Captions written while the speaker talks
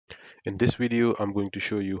In this video, I'm going to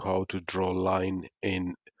show you how to draw a line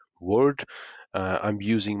in Word. I'm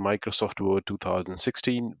using Microsoft Word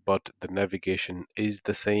 2016, but the navigation is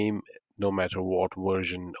the same no matter what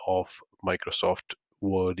version of Microsoft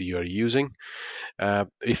Word you're using.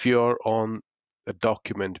 If you're on a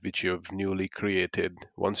document which you've newly created,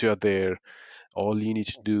 once you're there, all you need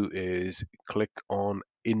to do is click on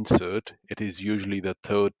Insert. It is usually the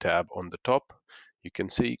third tab on the top. You can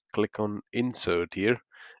see, click on Insert here,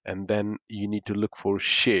 and then you need to look for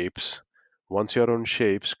Shapes. Once you're on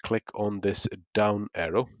Shapes, click on this down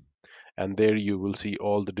arrow, and there you will see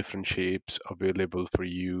all the different shapes available for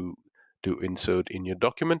you to insert in your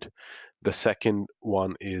document. The second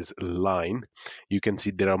one is line. You can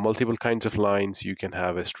see there are multiple kinds of lines. You can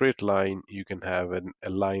have a straight line, you can have a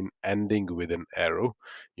line ending with an arrow,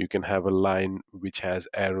 you can have a line which has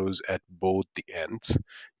arrows at both the ends,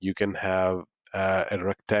 you can have a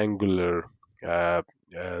rectangular uh,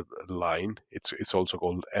 line. It's also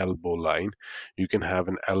called elbow line. You can have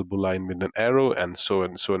an elbow line with an arrow, and so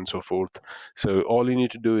and so and so forth. So all you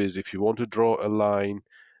need to do is, if you want to draw a line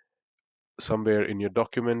somewhere in your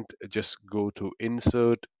document, just go to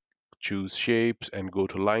Insert, choose Shapes, and go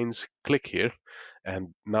to Lines. Click here,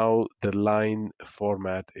 and now the line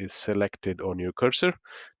format is selected on your cursor.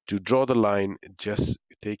 To draw the line, just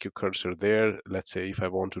take your cursor there. Let's say if I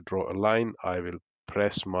want to draw a line, I will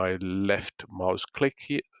press my left mouse click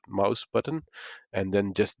here, mouse button, and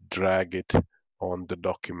then just drag it on the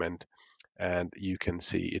document, and you can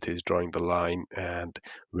see it is drawing the line. And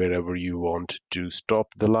wherever you want to stop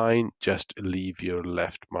the line, just leave your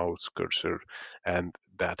left mouse cursor, and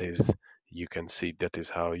that is, you can see, that is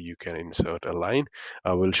how you can insert a line.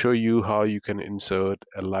 I will show you how you can insert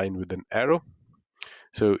a line with an arrow.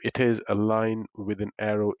 So it is a line with an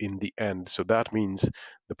arrow in the end. So that means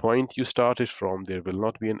the point you started from, there will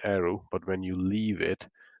not be an arrow, but when you leave it,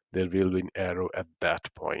 there will be an arrow at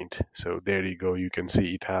that point. So there you go. You can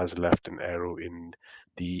see it has left an arrow in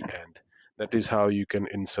the end. That is how you can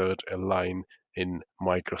insert a line in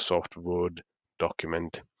Microsoft Word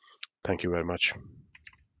document. Thank you very much.